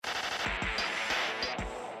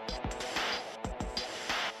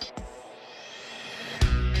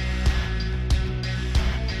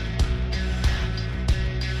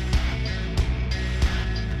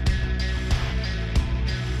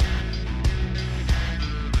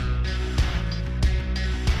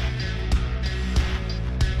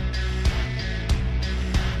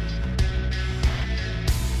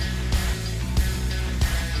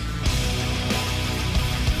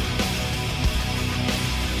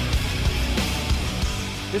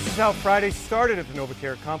This is how Friday started at the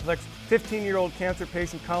NovaCare complex. 15-year-old cancer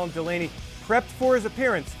patient Colin Delaney prepped for his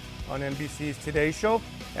appearance on NBC's Today Show.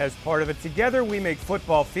 As part of a Together We Make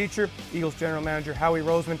Football feature, Eagles general manager Howie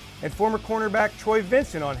Roseman and former cornerback Troy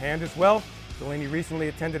Vincent on hand as well. Delaney recently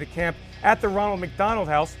attended a camp at the Ronald McDonald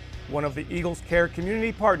House, one of the Eagles Care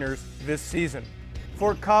community partners this season.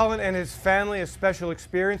 For Colin and his family, a special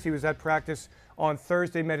experience. He was at practice on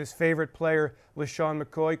Thursday, met his favorite player, LaShawn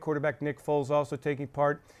McCoy. Quarterback Nick Foles also taking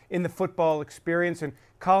part in the football experience. And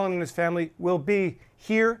Colin and his family will be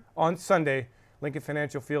here on Sunday. Lincoln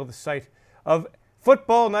Financial Field, the site of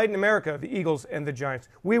Football Night in America, the Eagles and the Giants.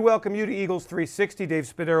 We welcome you to Eagles 360. Dave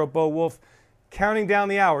Spadaro, Bo Wolf, counting down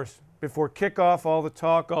the hours before kickoff, all the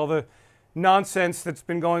talk, all the nonsense that's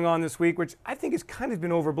been going on this week, which I think has kind of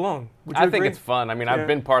been overblown. I think it's fun. I mean, I've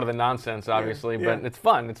been part of the nonsense, obviously, but it's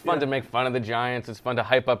fun. It's fun to make fun of the Giants. It's fun to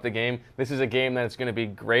hype up the game. This is a game that's going to be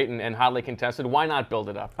great and hotly contested. Why not build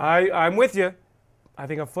it up? I'm with you. I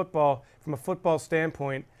think from a football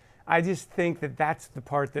standpoint, I just think that that's the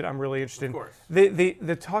part that I'm really interested in. Of course.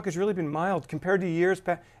 The talk has really been mild compared to years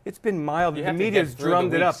past. It's been mild. The media's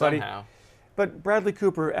drummed it up, buddy. But Bradley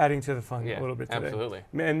Cooper adding to the fun a little bit today. Absolutely.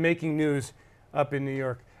 And making news up in New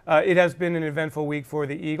York. It has been an eventful week for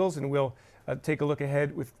the Eagles, and we'll take a look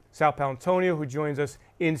ahead with Sal Paolantonio, who joins us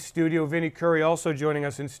in studio. Vinny Curry also joining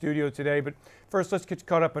us in studio today. But first, let's get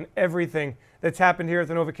caught up on everything that's happened here at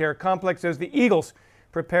the NovaCare complex as the Eagles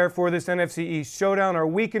prepare for this NFC East showdown. Our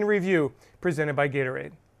week in review presented by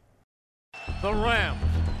Gatorade. The Rams,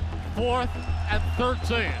 4th and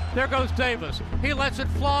 13. There goes Davis. He lets it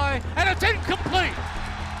fly, and it's incomplete.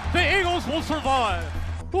 The Eagles will survive.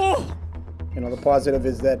 Ooh. You know, the positive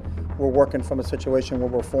is that we're working from a situation where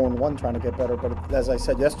we're 4-1 trying to get better. But as I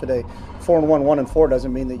said yesterday, 4-1, 1-4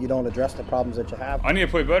 doesn't mean that you don't address the problems that you have. I need to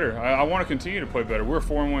play better. I want to continue to play better. We're a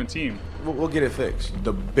 4-1 team. We'll get it fixed.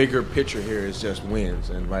 The bigger picture here is just wins.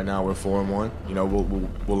 And right now we're 4-1. You know,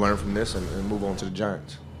 we'll learn from this and move on to the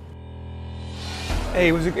Giants. Hey,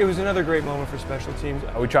 it was another great moment for special teams.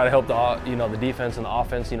 We try to help the defense and the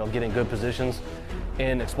offense, get in good positions,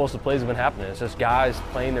 and explosive plays have been happening. It's just guys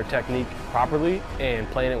playing their technique properly and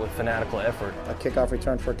playing it with fanatical effort. A kickoff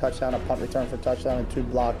return for a touchdown, a punt return for a touchdown, and 2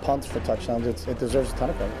 block punts for touchdowns. It deserves a ton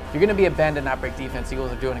of credit. You're going to be a bend and not break defense.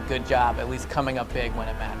 Eagles are doing a good job, at least coming up big when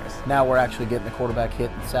it matters. Now we're actually getting the quarterback hit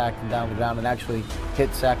and sacked and down the ground and actually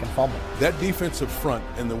hit, sack, and fumble. That defensive front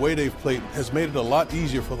and the way they've played has made it a lot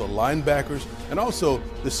easier for the linebackers and also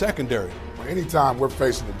the secondary. Anytime we're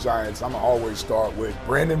facing the Giants, I'm going to always start with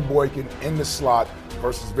Brandon Boykin in the slot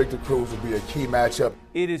versus Victor Cruz will be a key matchup.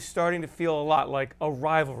 It is starting to feel a lot like a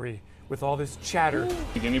rivalry with all this chatter. I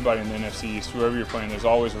think anybody in the NFC East, whoever you're playing, there's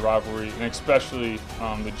always a rivalry, and especially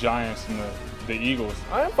the Giants and the Eagles.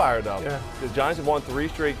 I am fired up. Yeah. The Giants have won 3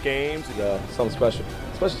 straight games. Something special,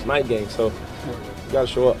 especially tonight game, so you got to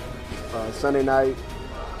show up. Sunday night,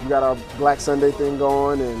 we got our Black Sunday thing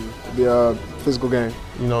going, and it'll be a physical game.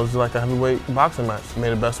 It's like a heavyweight boxing match. May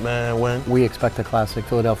the best man win. We expect a classic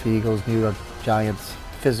Philadelphia Eagles, New York Giants,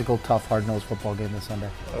 physical, tough, hard-nosed football game this Sunday.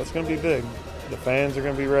 It's going to be big. The fans are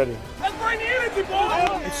going to be ready. Let's bring the energy,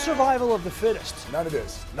 boys! It's survival of the fittest. None of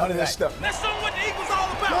this. None of this stuff. That's not what the Eagles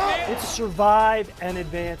all about, man. It's survive and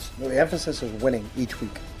advance. The emphasis is winning each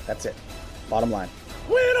week. That's it. Bottom line.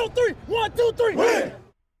 Win on 3. 1, 2, 3. Win!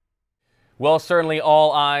 Well, certainly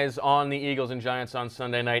all eyes on the Eagles and Giants on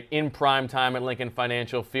Sunday night in prime time at Lincoln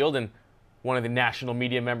Financial Field. And one of the national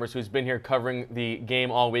media members who's been here covering the game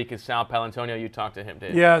all week is Sal Paolantonio. You talked to him,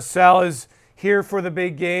 Dave. Yeah, Sal is here for the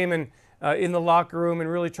big game and in the locker room and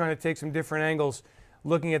really trying to take some different angles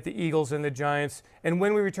looking at the Eagles and the Giants. And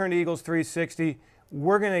when we return to Eagles 360,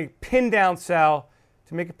 we're going to pin down Sal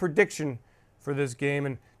to make a prediction for this game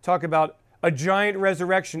and talk about a Giant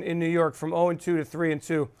resurrection in New York from 0-2 to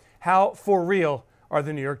 3-2. How for real are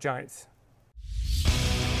the New York Giants?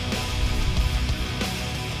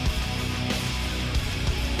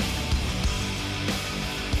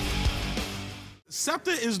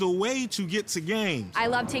 SEPTA is the way to get to games. I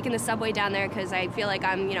love taking the subway down there because I feel like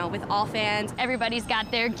I'm, with all fans. Everybody's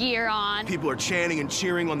got their gear on. People are chanting and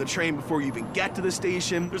cheering on the train before you even get to the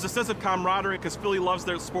station. There's a sense of camaraderie because Philly loves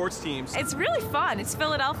their sports teams. It's really fun. It's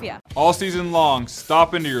Philadelphia. All season long,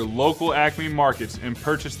 stop into your local Acme markets and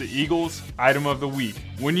purchase the Eagles Item of the Week.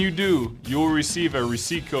 When you do, you will receive a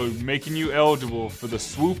receipt code making you eligible for the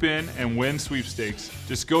Swoop In and Win sweepstakes.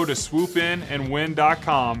 Just go to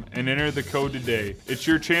swoopinandwin.com and enter the code today. It's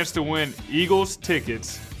your chance to win Eagles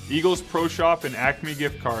tickets, Eagles Pro Shop and Acme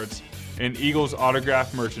gift cards, and Eagles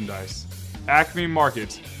autographed merchandise. Acme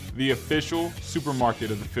Markets, the official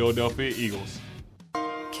supermarket of the Philadelphia Eagles.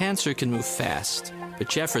 Cancer can move fast, but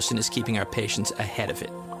Jefferson is keeping our patients ahead of it.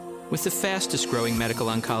 With the fastest growing medical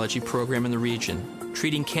oncology program in the region,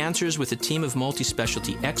 treating cancers with a team of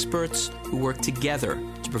multi-specialty experts who work together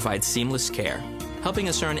to provide seamless care, helping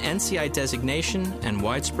us earn NCI designation and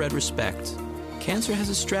widespread respect. Cancer has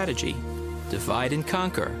a strategy: divide and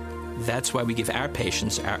conquer. That's why we give our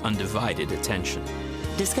patients our undivided attention.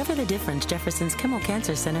 Discover the difference Jefferson's Kimmel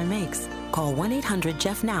Cancer Center makes. Call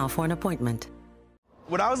 1-800-JEFF-NOW for an appointment.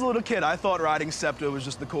 When I was a little kid, I thought riding Scepter was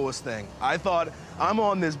just the coolest thing. I thought, I'm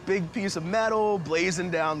on this big piece of metal,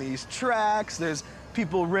 blazing down these tracks. There's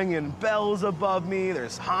people ringing bells above me.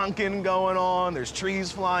 There's honking going on. There's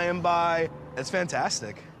trees flying by. It's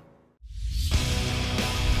fantastic.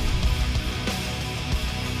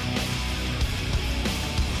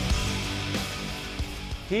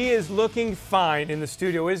 He is looking fine in the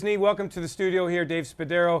studio, isn't he? Welcome to the studio here, Dave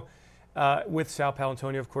Spadaro, with Sal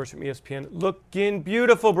Paolantonio, of course, from ESPN. Looking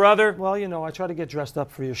beautiful, brother. Well, you know, I try to get dressed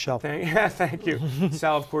up for your show. Thank you.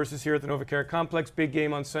 Sal, of course, is here at the NovaCare Complex. Big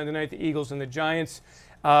game on Sunday night, the Eagles and the Giants.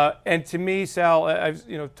 And to me, Sal, I was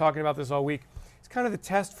talking about this all week. It's kind of the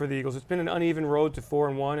test for the Eagles. It's been an uneven road to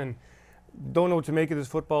 4-1, and don't know what to make of this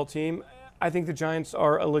football team. I think the Giants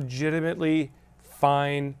are a legitimately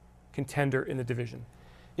fine contender in the division.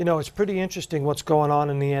 You know, it's pretty interesting what's going on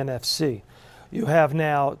in the NFC. You have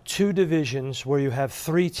now two divisions where you have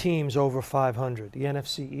three teams over 500, the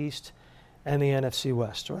NFC East and the NFC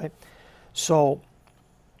West, right? So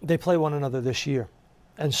they play one another this year.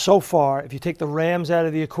 And so far, if you take the Rams out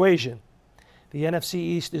of the equation, the NFC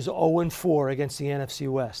East is 0-4 against the NFC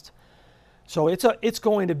West. So it's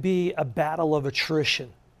going to be a battle of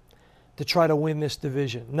attrition to try to win this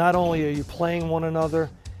division. Not only are you playing one another,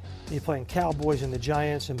 you're playing Cowboys and the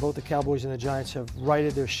Giants, and both the Cowboys and the Giants have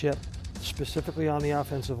righted their ship, specifically on the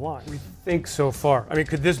offensive line. We think so far. I mean,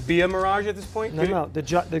 could this be a mirage at this point? No.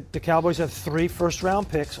 The Cowboys have 3 first-round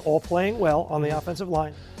picks, all playing well on the offensive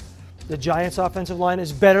line. The Giants' offensive line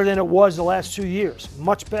is better than it was the last 2 years,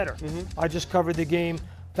 much better. I just covered the game,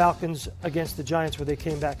 Falcons against the Giants, where they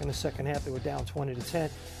came back in the second half. They were down 20-10,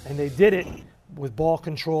 and they did it with ball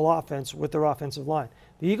control offense with their offensive line.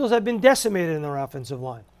 The Eagles have been decimated in their offensive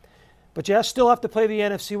line. But you still have to play the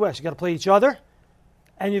NFC West. You've got to play each other,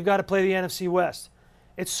 and you've got to play the NFC West.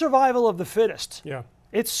 It's survival of the fittest. Yeah.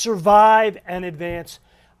 It's survive and advance.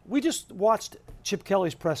 We just watched Chip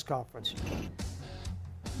Kelly's press conference.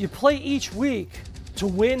 You play each week to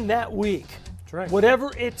win that week. That's right.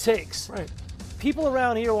 Whatever it takes. Right. People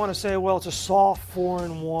around here want to say, well, it's a soft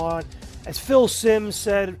 4-1. As Phil Simms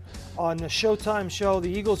said on the Showtime show,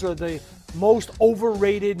 the Eagles are the most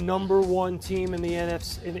overrated #1 team in the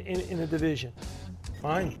NFC in the division.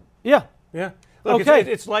 Fine. Yeah. Yeah. Look, okay.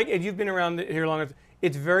 It's like, and you've been around here long enough,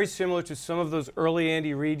 it's very similar to some of those early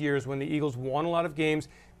Andy Reid years when the Eagles won a lot of games,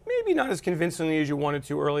 maybe not as convincingly as you wanted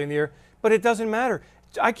to early in the year, but it doesn't matter.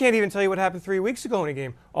 I can't even tell you what happened 3 weeks ago in a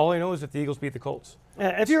game. All I know is that the Eagles beat the Colts.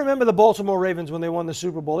 If you remember the Baltimore Ravens when they won the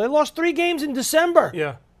Super Bowl, they lost 3 games in December.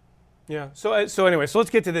 Yeah. Yeah. So anyway, let's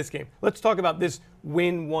get to this game. Let's talk about this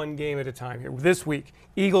win one game at a time here. This week,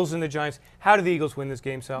 Eagles and the Giants. How do the Eagles win this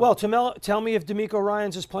game, Sal? Well, tell me if D'Amico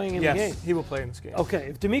Ryans is playing in the game. Yes, he will play in this game. Okay,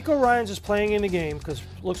 if D'Amico Ryans is playing in the game, because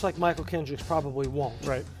looks like Michael Kendricks probably won't.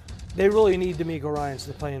 Right. They really need D'Amico Ryans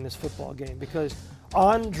to play in this football game because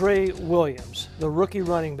Andre Williams, the rookie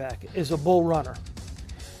running back, is a bull runner.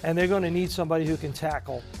 And they're going to need somebody who can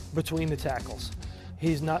tackle between the tackles.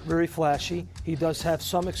 He's not very flashy. He does have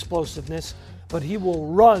some explosiveness, but he will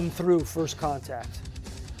run through first contact.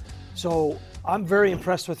 So I'm very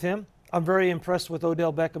impressed with him. I'm very impressed with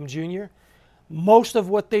Odell Beckham Jr. Most of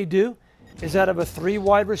what they do is out of a 3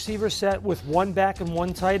 wide receiver set with 1 back and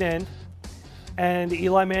 1 tight end. And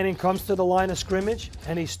Eli Manning comes to the line of scrimmage,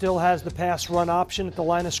 and he still has the pass run option at the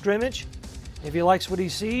line of scrimmage. If he likes what he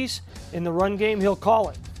sees in the run game, he'll call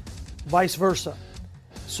it. Vice versa.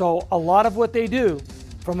 So a lot of what they do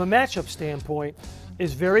from a matchup standpoint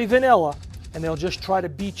is very vanilla, and they'll just try to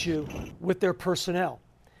beat you with their personnel.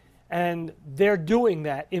 And they're doing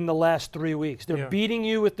that in the last 3 weeks. They're beating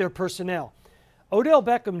you with their personnel. Odell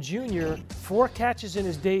Beckham Jr., 4 catches in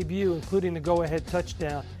his debut, including the go-ahead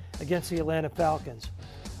touchdown against the Atlanta Falcons.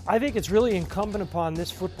 I think it's really incumbent upon this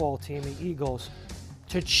football team, the Eagles,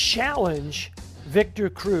 to challenge Victor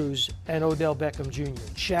Cruz and Odell Beckham Jr.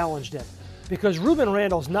 Challenge them. Because Ruben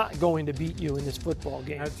Randall's not going to beat you in this football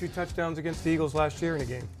game. Had 2 touchdowns against the Eagles last year in a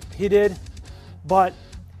game. He did, but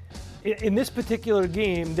in this particular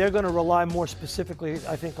game, they're going to rely more specifically,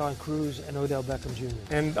 I think, on Cruz and Odell Beckham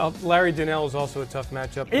Jr. And Larry Donnell is also a tough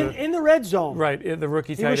matchup. In the red zone. Right, the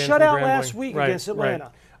rookie tight end. He was shut out last week against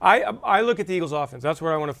Atlanta. Right. I look at the Eagles' offense. That's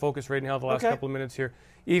where I want to focus right now the last couple of minutes here.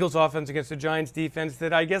 Eagles' offense against the Giants' defense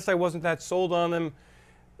that I guess I wasn't that sold on them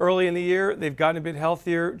early in the year. They've gotten a bit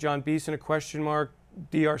healthier. John Beeson, a question mark.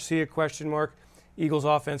 DRC, a question mark. Eagles'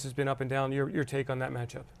 offense has been up and down. Your take on that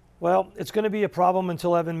matchup? Well, it's going to be a problem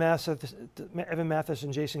until Evan Mathis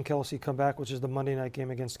and Jason Kelce come back, which is the Monday night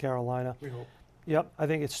game against Carolina. We hope. Yep, I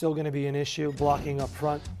think it's still going to be an issue, blocking up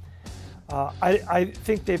front. I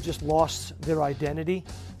think they've just lost their identity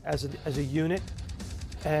as a unit,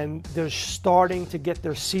 and they're starting to get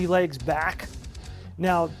their sea legs back.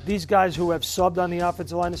 Now, these guys who have subbed on the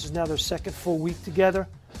offensive line, this is now their second full week together.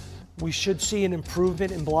 We should see an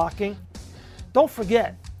improvement in blocking. Don't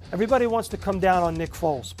forget, everybody wants to come down on Nick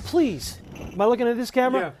Foles. Please, am I looking at this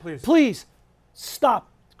camera? Yeah, please. Please, stop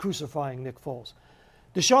crucifying Nick Foles.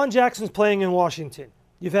 Deshaun Jackson's playing in Washington.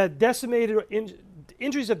 You've had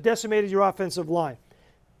injuries have decimated your offensive line.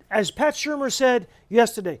 As Pat Shurmur said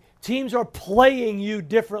yesterday, teams are playing you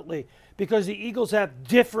differently because the Eagles have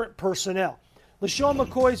different personnel. LaShawn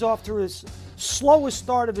McCoy's off to his slowest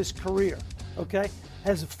start of his career, okay?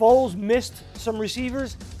 Has Foles missed some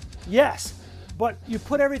receivers? Yes. But you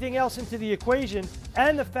put everything else into the equation,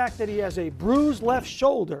 and the fact that he has a bruised left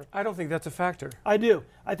shoulder. I don't think that's a factor. I do.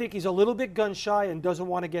 I think he's a little bit gun shy and doesn't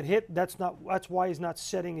want to get hit. That's why he's not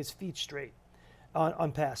setting his feet straight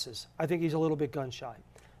on passes. I think he's a little bit gun shy.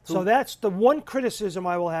 So that's the one criticism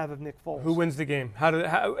I will have of Nick Foles. Who wins the game?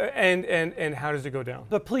 And how does it go down?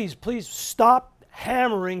 But please stop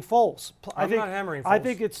hammering Foles. I'm not hammering Foles. I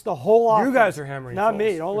think it's the whole offense. You guys are hammering Not Foles.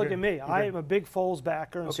 me. Don't look at me. I am a big Foles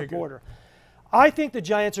backer and supporter. I think the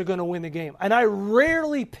Giants are going to win the game. And I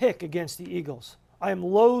rarely pick against the Eagles. I am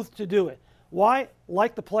loath to do it. Why?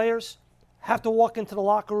 Like the players, have to walk into the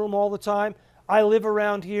locker room all the time. I live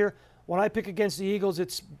around here. When I pick against the Eagles,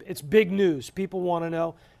 it's big news. People want to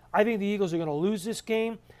know. I think the Eagles are going to lose this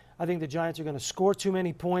game. I think the Giants are going to score too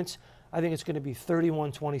many points. I think it's going to be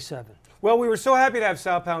 31-27. Well, we were so happy to have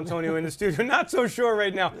Sal Paolantonio in the studio. Not so sure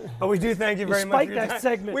right now, but we do thank you very much for your time.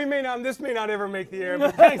 Segment. This may not ever make the air,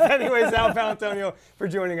 but thanks anyway, Sal Paolantonio, for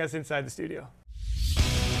joining us inside the studio.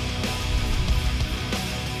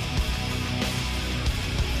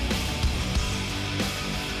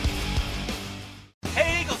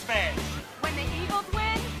 Hey, Eagles fans! When the Eagles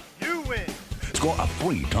win, You win! Score a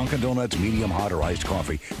free Dunkin' Donuts medium hot or iced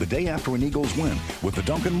coffee the day after an Eagles win with the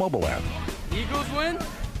Dunkin' mobile app. Eagles win?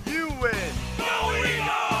 You win! Go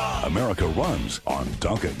Eagles! America runs on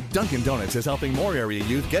Dunkin'. Dunkin' Donuts is helping more area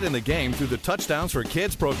youth get in the game through the Touchdowns for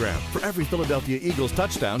Kids program. For every Philadelphia Eagles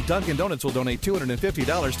touchdown, Dunkin' Donuts will donate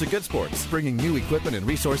 $250 to Good Sports, bringing new equipment and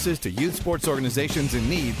resources to youth sports organizations in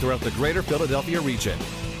need throughout the greater Philadelphia region.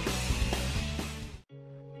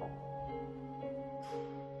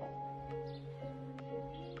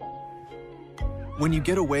 When you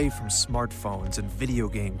get away from smartphones and video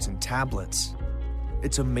games and tablets,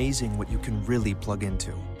 it's amazing what you can really plug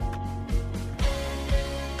into.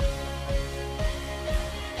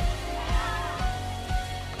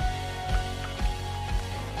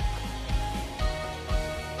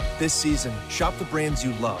 This season, shop the brands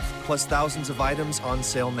you love, plus thousands of items on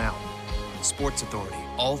sale now. Sports Authority,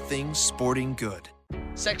 all things sporting good.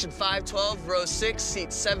 Section 512, row 6,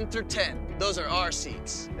 seats 7 through 10. Those are our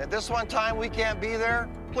seats. If this one time we can't be there,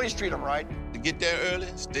 please treat them right. To get there early,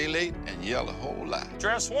 stay late, and yell a whole lot.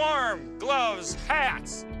 Dress warm, gloves,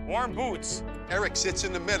 hats, warm boots. Eric sits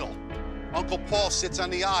in the middle. Uncle Paul sits on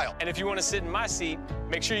the aisle. And if you want to sit in my seat,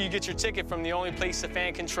 make sure you get your ticket from the only place a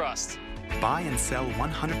fan can trust. Buy and sell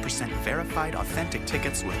 100% verified authentic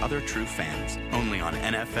tickets with other true fans. Only on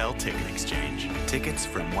NFL Ticket Exchange. Tickets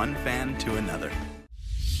from one fan to another.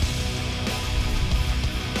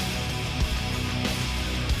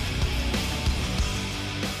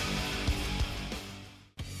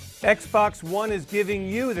 Xbox One is giving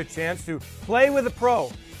you the chance to play with a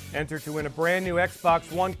pro. Enter to win a brand new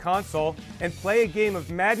Xbox One console and play a game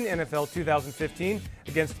of Madden NFL 2015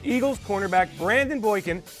 against Eagles cornerback Brandon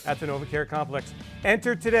Boykin at the NovaCare Complex.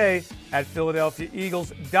 Enter today at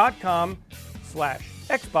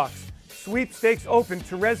PhiladelphiaEagles.com/Xbox. Sweepstakes open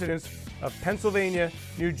to residents of Pennsylvania,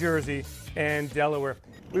 New Jersey, and Delaware.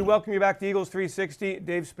 We welcome you back to Eagles 360.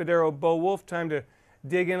 Dave Spadaro, Bo Wolf. Time to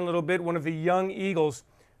dig in a little bit. One of the young Eagles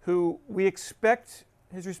who we expect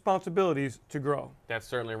his responsibilities to grow. That's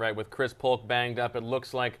certainly right. With Chris Polk banged up, it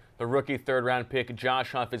looks like the rookie third-round pick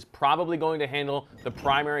Josh Huff is probably going to handle the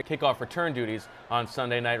primary kickoff return duties on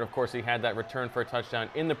Sunday night. Of course, he had that return for a touchdown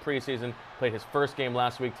in the preseason, played his first game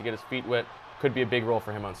last week to get his feet wet. Could be a big role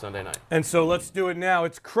for him on Sunday night. And so let's do it now.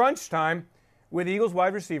 It's crunch time with Eagles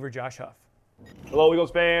wide receiver Josh Huff. Hello,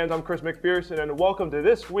 Eagles fans. I'm Chris McPherson, and welcome to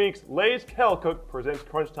this week's Lay's Kettle Cook presents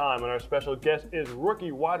Crunch Time. And our special guest is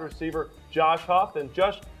rookie wide receiver Josh Huff. And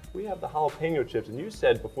Josh, we have the jalapeno chips, and you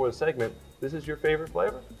said before the segment this is your favorite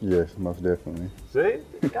flavor? Yes, most definitely. See?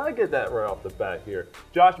 You gotta get that right off the bat here.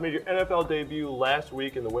 Josh made your NFL debut last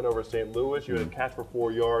week in the win over St. Louis. You had a catch for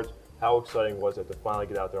 4 yards. How exciting was it to finally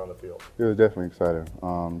get out there on the field? It was definitely exciting.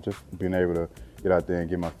 Just being able to get out there and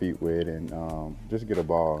get my feet wet and just get a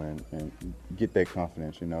ball and get that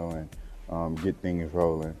confidence, you know, and get things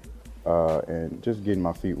rolling. And just getting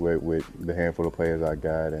my feet wet with the handful of players I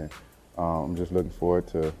got. And I'm just looking forward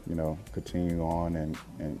to, you know, continue on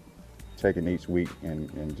and taking each week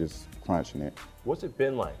and just crunching it. What's it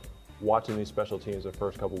been like watching these special teams the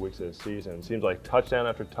first couple weeks of the season? It seems like touchdown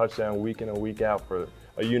after touchdown, week in and week out for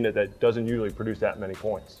a unit that doesn't usually produce that many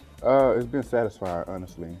points. It's been satisfying,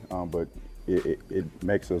 honestly, but it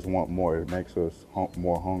makes us want more. It makes us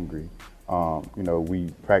more hungry. You know, we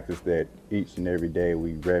practice that each and every day.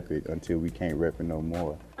 We rep it until we can't rep it no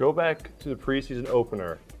more. Go back to the preseason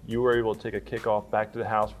opener. You were able to take a kickoff back to the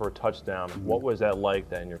house for a touchdown. Mm-hmm. What was that like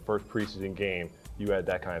that in your first preseason game? You had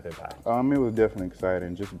that kind of impact. It was definitely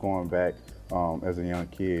exciting. Just going back as a young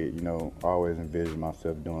kid, you know, I always envisioned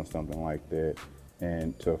myself doing something like that.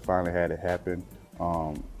 And to finally have it happen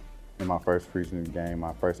in my first preseason game,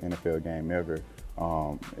 my first NFL game ever,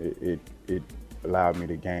 it allowed me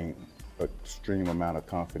to gain an extreme amount of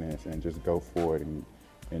confidence and just go for it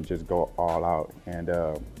and just go all out. And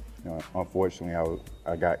you know, unfortunately,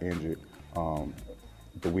 I got injured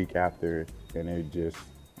the week after, and it just,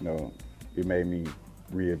 you know, it made me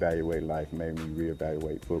reevaluate life, made me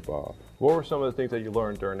reevaluate football. What were some of the things that you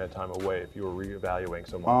learned during that time away if you were reevaluating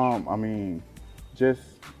so much? I mean, just,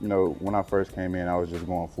 you know, when I first came in, I was just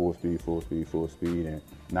going full speed, and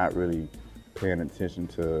not really paying attention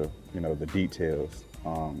to, you know, the details. The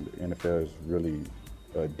NFL is really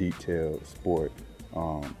a detailed sport,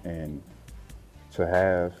 and to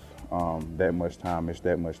have that much time, it's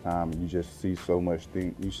that much time, and you just see so much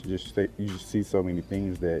things. You just see so many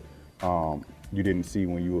things that you didn't see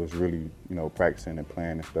when you was really, you know, practicing and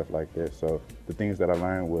playing and stuff like that. So the things that I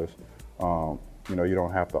learned was, you know, you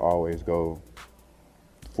don't have to always go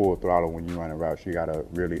full throttle when you run routes. You gotta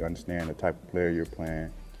really understand the type of player you're playing.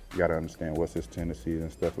 You gotta understand what's his tendencies and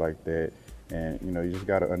stuff like that. And, you know, you just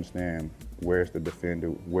gotta understand where's the defender,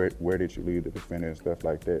 where did you leave the defender and stuff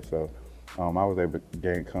like that. So I was able to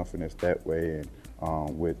gain confidence that way.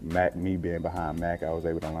 And with Mac, me being behind Mac, I was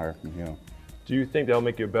able to learn from him. Do you think that'll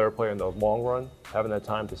make you a better player in the long run, having that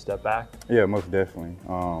time to step back? Yeah, most definitely.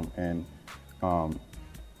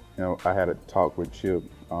 You know, I had a talk with Chip,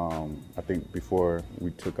 I think before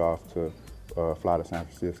we took off to fly to San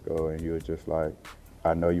Francisco, and he was just like,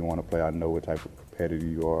 I know you want to play, I know what type of competitor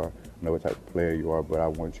you are, I know what type of player you are, but I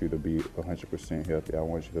want you to be 100% healthy. I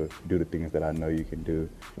want you to do the things that I know you can do.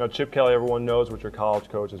 Now, Chip Kelly, everyone knows was your college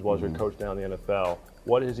coach as well as your coach down in the NFL.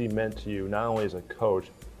 What has he meant to you, not only as a coach,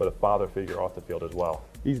 but a father figure off the field as well?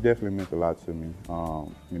 He's definitely meant a lot to me.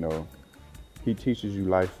 You know, he teaches you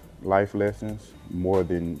life lessons more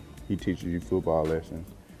than he teaches you football lessons,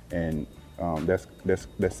 and that's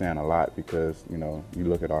saying a lot, because, you know, you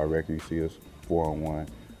look at our record, you see us 4-1.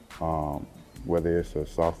 Whether it's a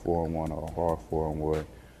soft 4-1 or a hard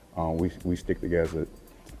 4-1, we stick together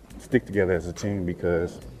as a team,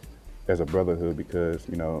 because as a brotherhood, because,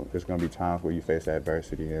 you know, there's going to be times where you face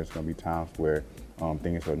adversity, and there's going to be times where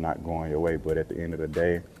things are not going your way. But at the end of the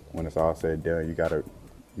day, when it's all said and done, you got to,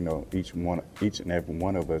 you know, each and every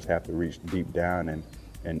one of us have to reach deep down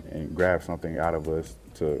and grab something out of us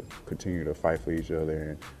to continue to fight for each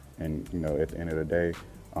other. And you know, at the end of the day,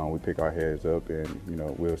 we pick our heads up, and, you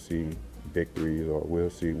know, we'll see victories, or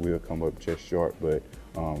we'll come up just short, but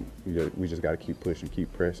we just got to keep pushing,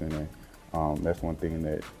 keep pressing. And that's one thing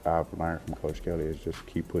that I've learned from Coach Kelly, is just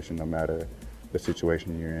keep pushing no matter the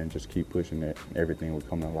situation you're in. Just keep pushing it. Everything will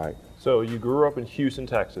come to light. So you grew up in Houston,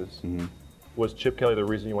 Texas. Mm-hmm. Was Chip Kelly the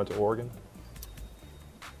reason you went to Oregon?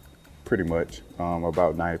 Pretty much,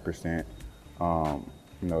 about 90%.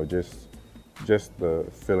 You know, just the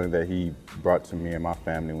feeling that he brought to me and my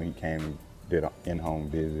family when he came and did an in-home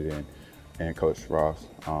visit, and Coach Ross.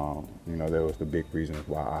 You know, that was the big reason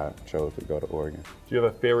why I chose to go to Oregon. Do you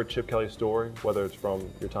have a favorite Chip Kelly story, whether it's from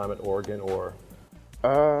your time at Oregon or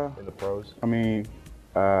in the pros? I mean,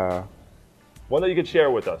 One that you could share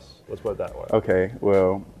with us. Let's put it that way. Okay,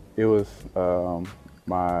 well, it was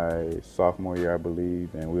my sophomore year, I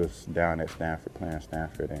believe, and we was down at Stanford playing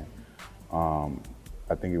Stanford, and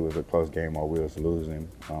I think it was a close game or we was losing.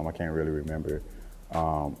 I can't really remember,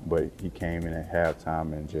 but he came in at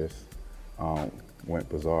halftime and just went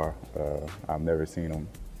bizarre. I've never seen him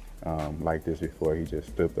like this before. He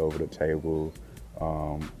just flipped over the table.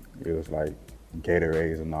 It was like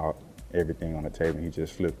Gatorades and everything on the table. He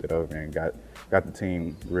just flipped it over and got the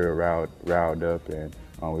team real riled up, and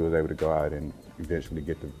we was able to go out and eventually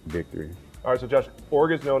get the victory. All right, so Josh,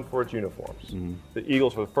 Oregon's known for its uniforms. Mm-hmm. The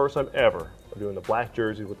Eagles, for the first time ever, are doing the black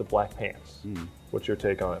jerseys with the black pants. Mm. What's your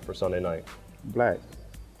take on it for Sunday night? Black.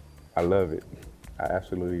 I love it. I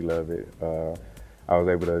absolutely love it. I was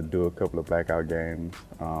able to do a couple of blackout games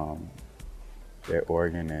at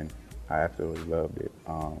Oregon, and I absolutely loved it.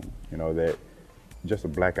 You know, that just a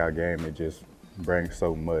blackout game, it just brings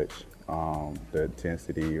so much, the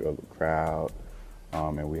intensity of the crowd,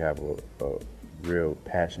 and we have a real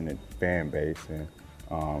passionate fan base, and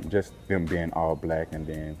just them being all black, and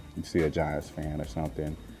then you see a Giants fan or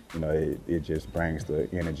something, you know, it just brings the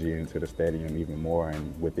energy into the stadium even more,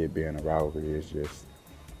 and with it being a rivalry, it just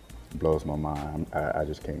blows my mind. I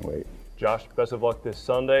just can't wait. Josh, best of luck this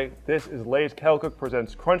Sunday. This is Lay's Kel Cook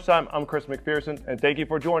presents Crunch Time. I'm Chris McPherson, and thank you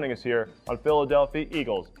for joining us here on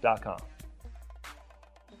PhiladelphiaEagles.com.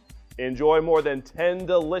 Enjoy more than 10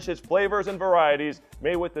 delicious flavors and varieties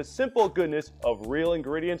made with the simple goodness of real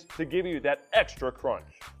ingredients to give you that extra crunch.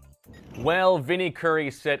 Well, Vinny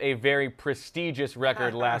Curry set a very prestigious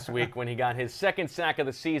record last week when he got his second sack of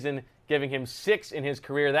the season, giving him 6 in his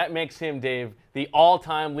career. That makes him, Dave, the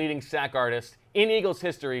all-time leading sack artist in Eagles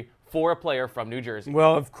history for a player from New Jersey.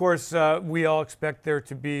 Well, of course, we all expect there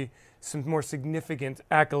to be some more significant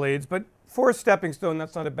accolades, but for a stepping stone,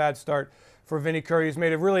 that's not a bad start for Vinny Curry. He's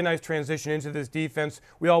made a really nice transition into this defense.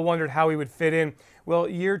 We all wondered how he would fit in. Well,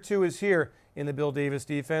 year 2 is here in the Bill Davis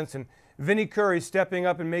defense, and Vinny Curry stepping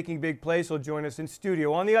up and making big plays. He'll join us in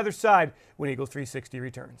studio on the other side when Eagles 360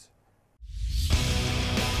 returns.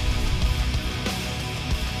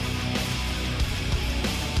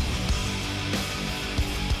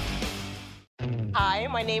 Hi,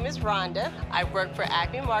 my name is Rhonda. I've worked for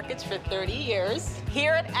Acme Markets for 30 years.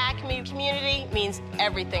 Here at Acme, community means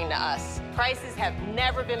everything to us. Prices have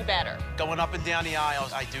never been better. Going up and down the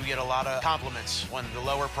aisles, I do get a lot of compliments when the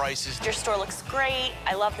lower prices. Your store looks great.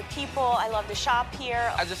 I love the people. I love to shop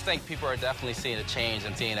here. I just think people are definitely seeing a change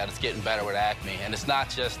and seeing that it's getting better with Acme. And it's not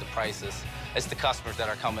just the prices. It's the customers that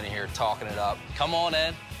are coming in here talking it up. Come on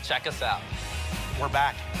in. Check us out. We're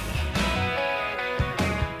back.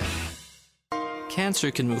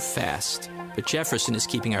 Cancer can move fast, but Jefferson is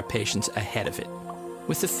keeping our patients ahead of it.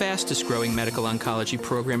 With the fastest growing medical oncology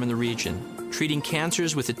program in the region, treating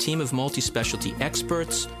cancers with a team of multi-specialty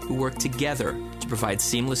experts who work together to provide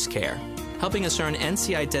seamless care, helping us earn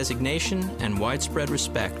NCI designation and widespread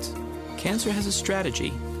respect. Cancer has a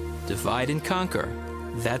strategy: divide and conquer.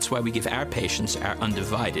 That's why we give our patients our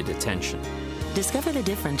undivided attention. Discover the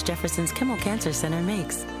difference Jefferson's Kimmel Cancer Center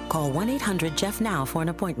makes. Call 1-800-JEFF-NOW for an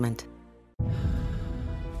appointment.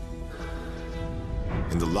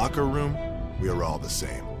 In the locker room, we are all the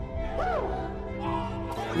same.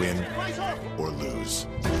 Win or lose,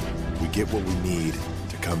 we get what we need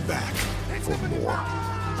to come back for more.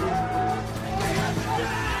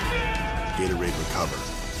 Gatorade Recover,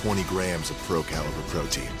 20 grams of pro-caliber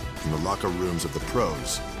protein. In the locker rooms of the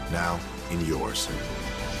pros, now in yours.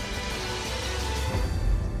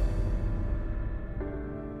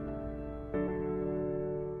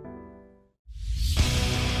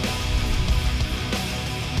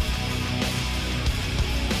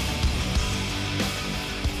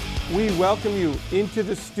 We welcome you into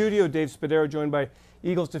the studio. Dave Spadaro, joined by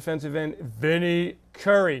Eagles defensive end Vinny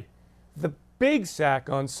Curry. The big sack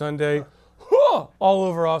on Sunday, all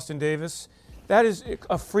over Austin Davis. That is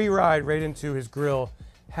a free ride right into his grill.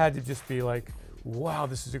 Had to just be like, wow,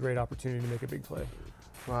 this is a great opportunity to make a big play.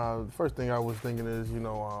 The first thing I was thinking is,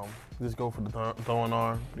 just go for the throwing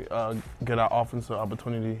arm, get our offensive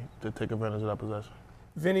opportunity to take advantage of that possession.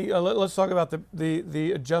 Vinny, let's talk about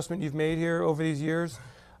the adjustment you've made here over these years.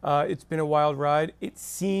 It's been a wild ride. It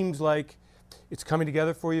seems like it's coming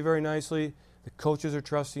together for you very nicely. The coaches are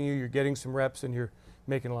trusting you. You're getting some reps, and you're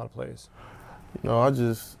making a lot of plays. I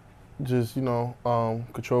just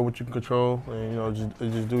control what you can control, and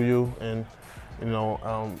just do you, and in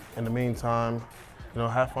the meantime,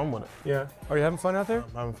 have fun with it. Yeah. Are you having fun out there?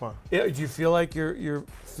 I'm having fun. Yeah. Do you feel like you're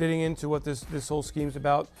fitting into what this whole scheme's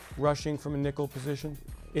about? Rushing from a nickel position,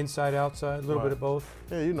 inside, outside, a little bit of both.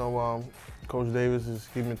 Yeah. Coach Davis is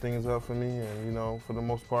keeping things up for me, and for the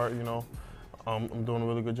most part, I'm doing a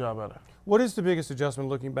really good job at it. What is the biggest adjustment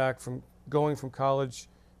looking back from going from college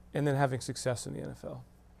and then having success in the NFL?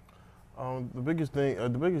 The biggest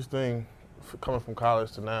thing coming from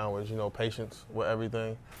college to now is, patience with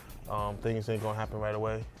everything. Things ain't gonna happen right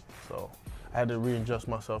away, so I had to readjust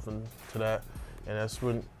myself into that, and that's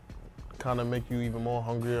when kind of make you even more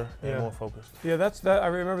hungrier and more focused. Yeah, that's that. I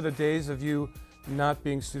remember the days of you not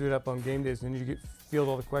being suited up on game days, and you field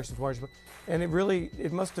all the questions. And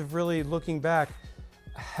it must have really, looking back,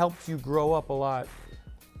 helped you grow up a lot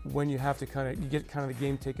when you have to get the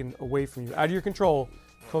game taken away from you, out of your control.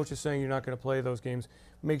 Coach is saying you're not going to play those games,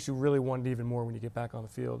 makes you really want it even more when you get back on the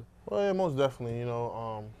field. Well, yeah, most definitely,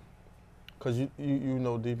 because you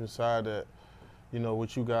know deep inside that,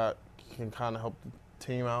 what you got can kind of help the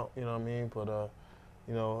team out, you know what I mean? But,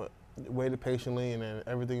 waited patiently, and then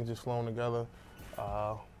everything's just flowing together,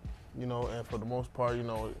 and for the most part,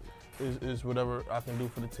 is whatever I can do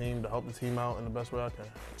for the team to help the team out in the best way I can.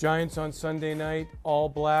 Giants on Sunday night, all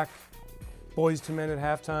black, boys to men at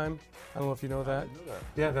halftime. I don't know if you know that.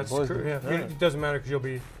 Yeah, that's true. Yeah. It doesn't matter because you'll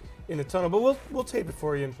be in the tunnel, but we'll tape it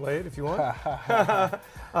for you and play it if you want. How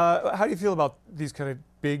do you feel about these kind of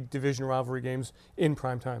big division rivalry games in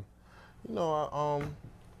prime time? The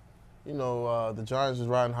Giants is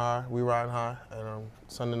riding high. We riding high, and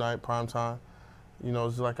Sunday night prime time.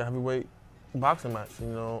 It's like a heavyweight boxing match.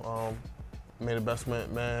 May the best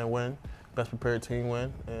man win, best prepared team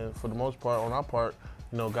win, and for the most part, on our part,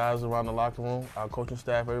 guys around the locker room, our coaching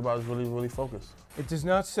staff, everybody's really, really focused. It does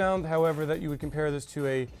not sound, however, that you would compare this to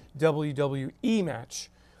a WWE match,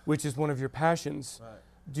 which is one of your passions. Right.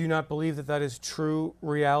 Do you not believe that that is true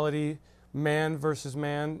reality, man versus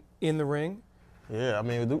man in the ring? Yeah, I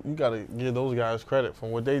mean, you got to give those guys credit for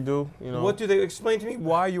what they do. What do they explain to me?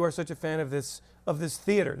 Why you are such a fan of this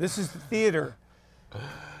theater? This is theater.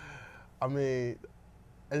 I mean,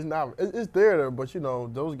 it's theater, but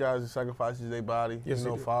those guys sacrifices their body,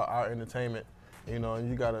 for our entertainment, and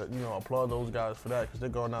you gotta applaud those guys for that because they're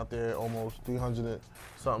going out there almost 300 and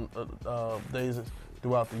something days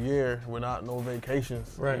throughout the year without no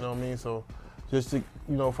vacations. Right. You know what I mean? So just to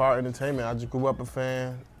for our entertainment, I just grew up a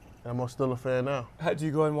fan. And I'm still a fan now. Do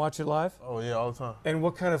you go and watch it live? Oh, yeah, all the time. And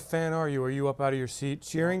what kind of fan are you? Are you up out of your seat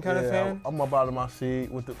cheering kind of fan? I'm up out of my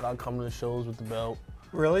seat. I come to the shows with the belt.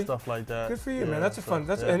 Really? Stuff like that. Good for you, man. That's fun.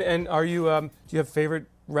 And are you? Do you have favorite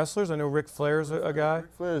wrestlers? I know Ric Flair's a guy.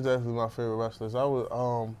 Ric Flair is definitely my favorite wrestlers. I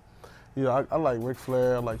like Ric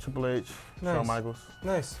Flair. I like Triple H, Shawn Michaels.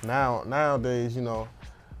 Nice. Nowadays, they're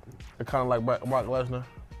kind of like Brock Lesnar.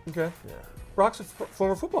 Okay. Yeah. Brock's a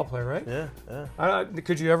former football player, right? Yeah.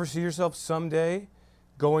 Could you ever see yourself someday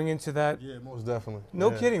going into that? Yeah, most definitely.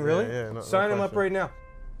 No kidding, really? Yeah. Sign him up right now.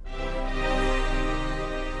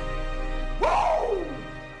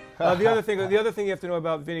 The other thing you have to know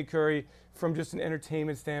about Vinny Curry, from just an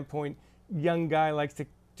entertainment standpoint, young guy likes to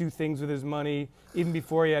do things with his money, even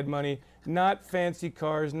before he had money. Not fancy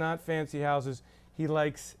cars, not fancy houses. He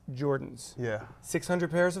likes Jordans. Yeah.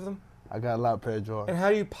 600 pairs of them? I got a lot of pair of Jordans. And how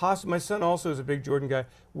do you my son also is a big Jordan guy.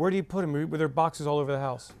 Where do you put them? Were there boxes all over the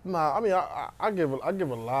house? Nah, I mean, I give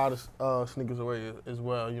a lot of sneakers away as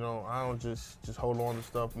well. I don't just hold on to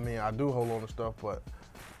stuff. I mean, I do hold on to stuff, but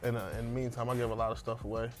in the meantime, I give a lot of stuff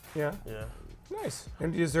away. Yeah? Yeah. Nice.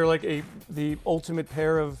 And is there like the ultimate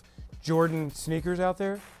pair of Jordan sneakers out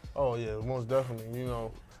there? Oh, yeah, most definitely.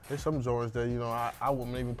 There's some Jordans that, I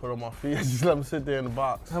wouldn't even put on my feet. I just let them sit there in the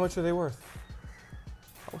box. How much are they worth?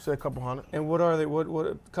 I would say a couple hundred. And what are they? What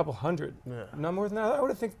a couple hundred? Yeah. Not more than that. I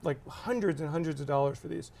would think like hundreds and hundreds of dollars for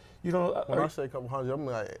these. You don't. When I say a couple hundred, I'm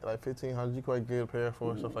like 1,500. You quite get a pair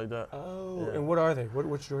for stuff like that. Oh. Yeah. And what are they?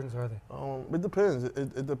 Which Jordans are they? It depends.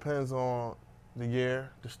 It depends on the year.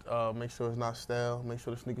 Just make sure it's not stale. Make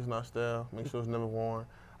sure the sneaker's not stale. Make sure it's never worn.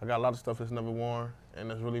 I got a lot of stuff that's never worn, and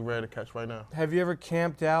it's really rare to catch right now. Have you ever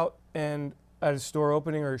camped out and at a store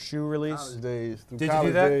opening or a shoe release? College days. Did you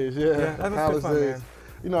do that? Days, yeah. That must be fun, man.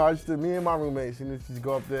 Me and my roommates, just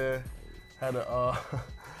go up there, have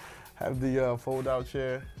the fold-out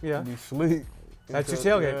chair, be sleep. That's your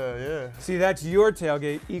tailgate. Yeah. See, that's your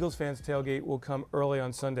tailgate. Eagles fans' tailgate will come early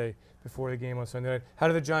on Sunday before the game on Sunday night. How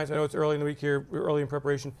do the Giants? I know it's early in the week here, early in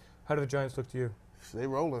preparation. How do the Giants look to you? They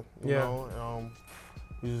rolling. You know,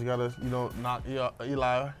 you just gotta knock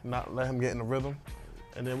Eli, not let him get in the rhythm,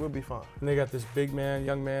 and then we'll be fine. And they got this big man,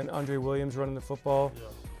 young man, Andre Williams running the football. Yeah.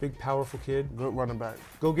 Big, powerful kid. Good running back.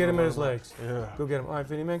 Go get him at his legs. Yeah. Go get him. All right,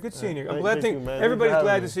 Vinny, man. Good seeing you. I'm glad.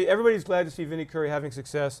 Everybody's glad to see Vinny Curry having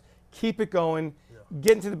success. Keep it going. Yeah.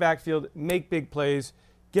 Get into the backfield. Make big plays.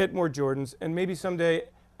 Get more Jordans. And maybe someday,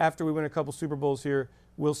 after we win a couple Super Bowls here,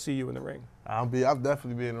 we'll see you in the ring. I'll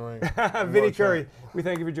definitely be in the ring. Vinny Curry, we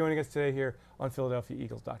thank you for joining us today here on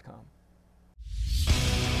PhiladelphiaEagles.com.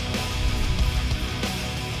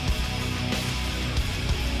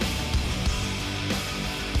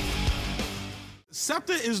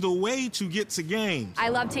 SEPTA is the way to get to games. I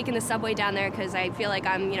love taking the subway down there because I feel like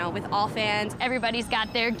I'm, with all fans. Everybody's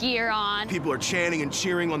got their gear on. People are chanting and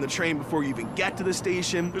cheering on the train before you even get to the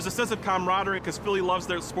station. There's a sense of camaraderie because Philly loves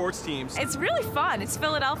their sports teams. It's really fun. It's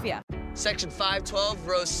Philadelphia. Section 512,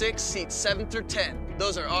 row 6, seats 7 through 10.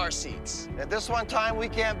 Those are our seats. At this one time we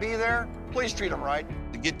can't be there, please treat them right.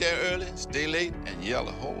 To get there early, stay late, and yell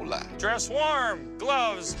a whole lot. Dress warm,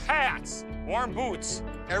 gloves, hats, warm boots.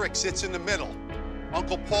 Eric sits in the middle.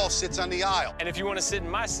 Uncle Paul sits on the aisle. And if you want to sit in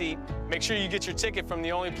my seat, make sure you get your ticket from the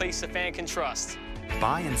only place a fan can trust.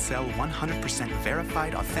 Buy and sell 100%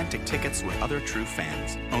 verified authentic tickets with other true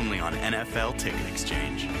fans. Only on NFL Ticket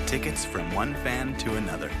Exchange. Tickets from one fan to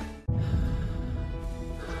another.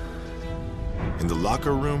 In the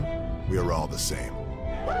locker room, we are all the same.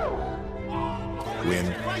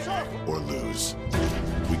 Win or lose.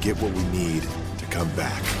 We get what we need to come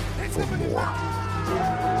back for more.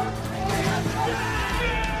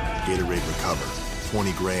 Gatorade Recover,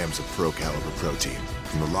 20 grams of pro caliber protein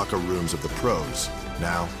from the locker rooms of the pros,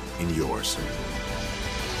 now in yours.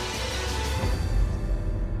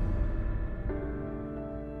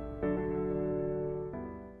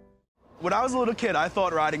 When I was a little kid, I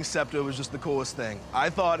thought riding SEPTA was just the coolest thing.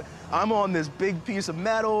 I thought, I'm on this big piece of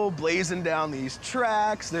metal, blazing down these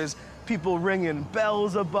tracks. There's people ringing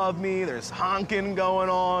bells above me. There's honking going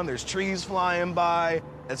on. There's trees flying by.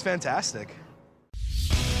 It's fantastic.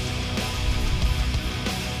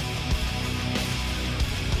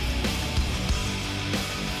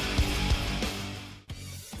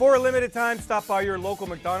 For a limited time, stop by your local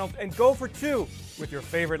McDonald's and go for two with your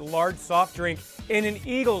favorite large soft drink in an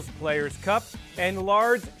Eagles Players Cup and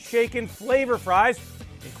large shaken flavor fries,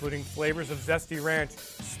 including flavors of zesty ranch,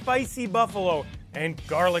 spicy buffalo, and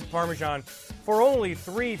garlic parmesan for only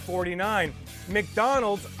 $3.49.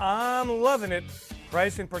 McDonald's, I'm loving it.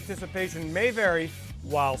 Price and participation may vary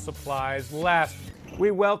while supplies last. We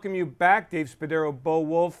welcome you back, Dave Spadaro, Bo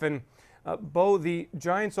Wolf, and Bo, the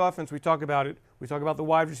Giants offense, we talk about it. We talk about the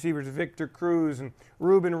wide receivers, Victor Cruz and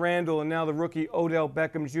Ruben Randall, and now the rookie Odell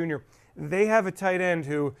Beckham Jr. They have a tight end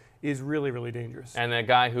who is really, really dangerous. And a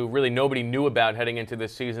guy who really nobody knew about heading into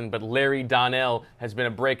this season, but Larry Donnell has been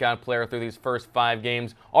a breakout player through these first 5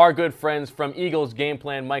 games. Our good friends from Eagles Game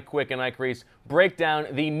Plan, Mike Quick and Ike Reese, break down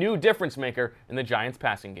the new difference maker in the Giants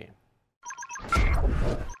passing game.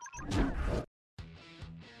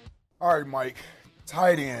 All right, Mike.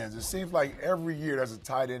 Tight ends. It seems like every year there's a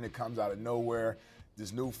tight end that comes out of nowhere.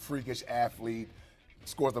 This new freakish athlete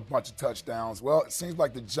scores a bunch of touchdowns. Well, it seems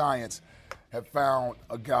like the Giants have found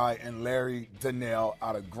a guy in Larry Donnell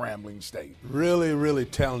out of Grambling State. Really, really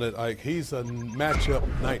talented, Ike. He's a matchup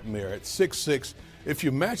nightmare. At 6'6", if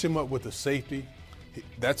you match him up with a safety,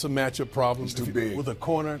 that's a matchup problem. He's too big. With a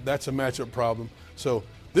corner, that's a matchup problem. So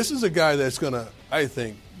this is a guy that's going to, I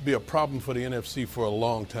think, be a problem for the NFC for a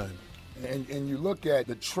long time. And you look at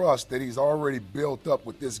the trust that he's already built up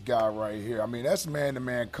with this guy right here. I mean, that's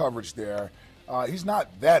man-to-man coverage there. He's not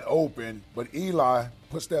that open, but Eli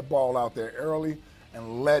puts that ball out there early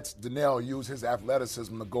and lets Donnell use his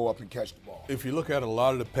athleticism to go up and catch the ball. If you look at a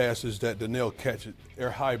lot of the passes that Donnell catches,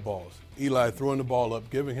 they're high balls. Eli throwing the ball up,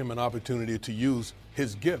 giving him an opportunity to use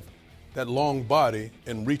his gift, that long body,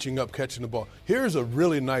 and reaching up, catching the ball. Here's a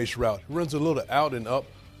really nice route. He runs a little out and up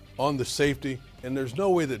on the safety, and there's no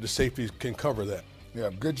way that the safety can cover that. Yeah,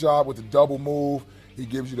 good job with the double move. He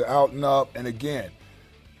gives you the out and up, and again,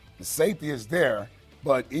 the safety is there,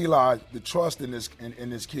 but Eli, the trust in this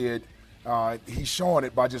kid, he's showing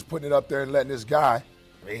it by just putting it up there and letting this guy.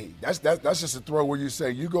 I mean, that's just a throw where you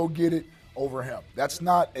say you go get it over him. That's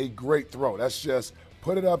not a great throw. That's just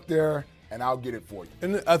put it up there and I'll get it for you.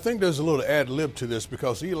 And I think there's a little ad lib to this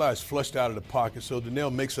because Eli's flushed out of the pocket, so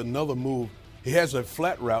Donnell makes another move. He has a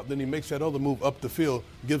flat route, then he makes that other move up the field,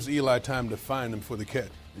 gives Eli time to find him for the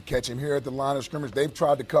catch. You catch him here at the line of scrimmage. They've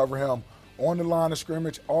tried to cover him on the line of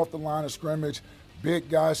scrimmage, off the line of scrimmage, big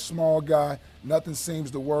guy, small guy. Nothing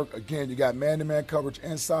seems to work. Again, you got man-to-man coverage,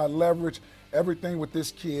 inside leverage, everything with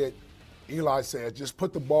this kid. Eli said, just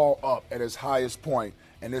put the ball up at his highest point,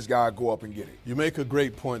 and this guy go up and get it. You make a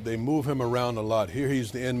great point. They move him around a lot. Here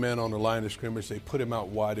he's the end man on the line of scrimmage. They put him out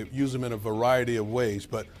wide. They use him in a variety of ways,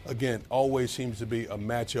 but again, always seems to be a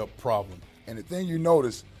matchup problem. And the thing you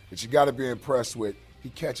notice that you got to be impressed with, he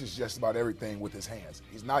catches just about everything with his hands.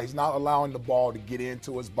 He's not allowing the ball to get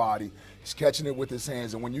into his body. He's catching it with his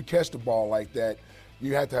hands, and when you catch the ball like that,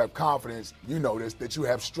 you have to have confidence, you know this, that you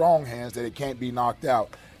have strong hands, that it can't be knocked out.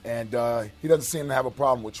 And he doesn't seem to have a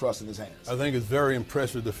problem with trusting his hands. I think it's very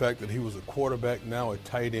impressive the fact that he was a quarterback, now a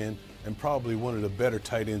tight end, and probably one of the better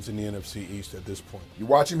tight ends in the NFC East at this point. You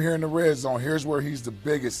watch him here in the red zone, here's where he's the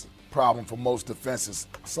biggest problem for most defenses.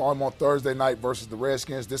 I saw him on Thursday night versus the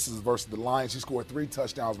Redskins. This is versus the Lions. He scored 3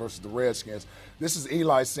 touchdowns versus the Redskins. This is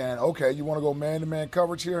Eli saying, okay, you want to go man-to-man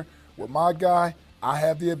coverage here with my guy? I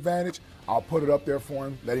have the advantage. I'll put it up there for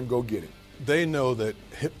him. Let him go get it. They know that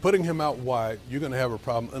putting him out wide, you're going to have a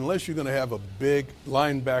problem. Unless you're going to have a big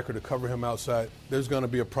linebacker to cover him outside, there's going to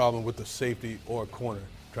be a problem with the safety or a corner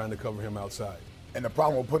trying to cover him outside. And the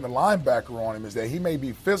problem with putting a linebacker on him is that he may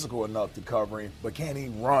be physical enough to cover him, but can he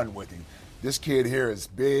run with him? This kid here is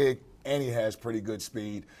big, and he has pretty good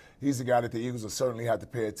speed. He's the guy that the Eagles will certainly have to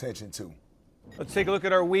pay attention to. Let's take a look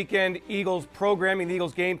at our weekend Eagles programming. The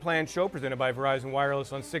Eagles Game Plan Show presented by Verizon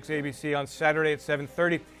Wireless on 6 ABC on Saturday at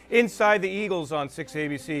 7:30. Inside the Eagles on 6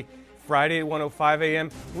 ABC Friday at 1:05 a.m.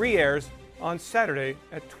 Re-airs on Saturday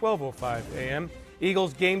at 12:05 a.m.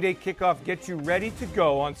 Eagles Game Day Kickoff gets you ready to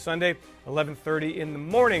go on Sunday, 11:30 in the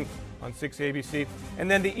morning on 6 ABC. And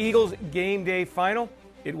then the Eagles Game Day Final,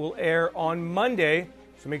 it will air on Monday,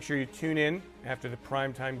 so make sure you tune in after the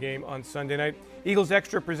primetime game on Sunday night. Eagles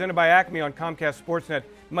Extra presented by Acme on Comcast Sportsnet,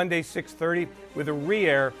 Monday 6:30 with a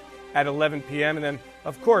re-air at 11 p.m. And then,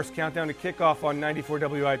 of course, countdown to kickoff on 94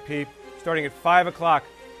 WIP starting at 5 o'clock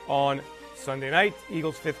on Sunday night.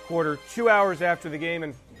 Eagles fifth quarter, 2 hours after the game.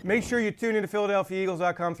 And make sure you tune in to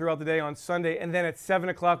PhiladelphiaEagles.com throughout the day on Sunday. And then at 7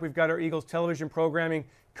 o'clock, we've got our Eagles television programming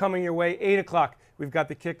coming your way. 8 o'clock, we've got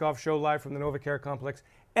the kickoff show live from the NovaCare Complex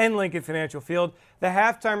and Lincoln Financial Field. The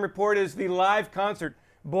halftime report is the live concert,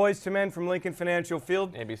 Boys to Men from Lincoln Financial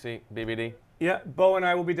Field. ABC, BBD. Yeah, Bo and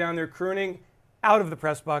I will be down there crooning out of the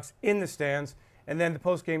press box in the stands. And then the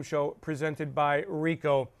post-game show presented by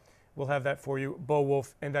Rico. We'll have that for you. Bo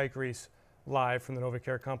Wolf and Ike Reese live from the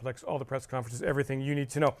NovaCare Complex. All the press conferences, everything you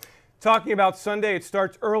need to know. Talking about Sunday, it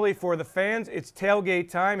starts early for the fans. It's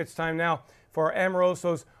tailgate time. It's time now for our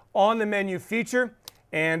Amoroso's On the Menu feature.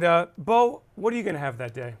 And Bo, what are you going to have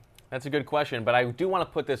that day? That's a good question, but I do want to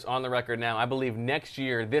put this on the record now. I believe next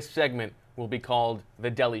year this segment will be called the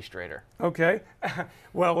Deli-strator. Okay.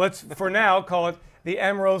 Well, let's, for now, call it the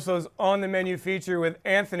Amoroso's On the Menu feature with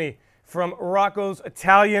Anthony from Rocco's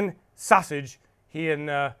Italian Sausage. He's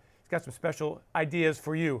got some special ideas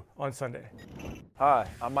for you on Sunday. Hi,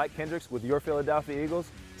 I'm Mike Kendricks with your Philadelphia Eagles.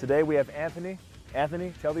 Today we have Anthony.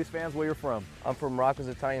 Anthony, tell these fans where you're from. I'm from Rocco's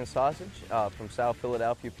Italian Sausage from South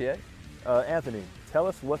Philadelphia, PA. Anthony, tell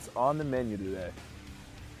us what's on the menu today.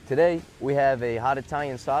 Today we have a hot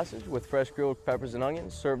Italian sausage with fresh grilled peppers and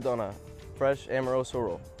onions served on a fresh Amoroso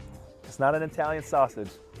roll. It's not an Italian sausage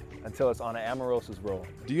until it's on an Amoroso's roll.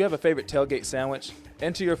 Do you have a favorite tailgate sandwich?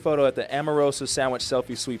 Enter your photo at the Amoroso Sandwich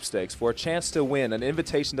Selfie Sweepstakes for a chance to win an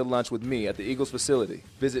invitation to lunch with me at the Eagles facility.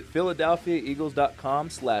 Visit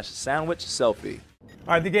PhiladelphiaEagles.com/sandwich selfie.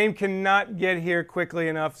 All right, the game cannot get here quickly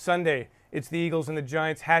enough. Sunday, it's the Eagles and the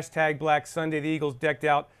Giants. # Black Sunday. The Eagles decked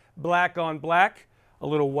out black on black. A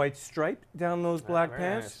little white stripe down those black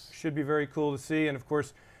pants. Nice. Should be very cool to see. And, of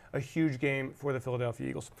course, a huge game for the Philadelphia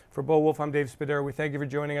Eagles. For Bo Wolf, I'm Dave Spadero. We thank you for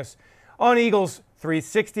joining us on Eagles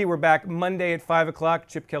 360. We're back Monday at 5 o'clock.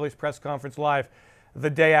 Chip Kelly's press conference live the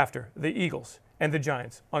day after the Eagles and the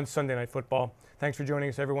Giants on Sunday Night Football. Thanks for joining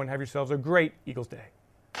us, everyone. Have yourselves a great Eagles day.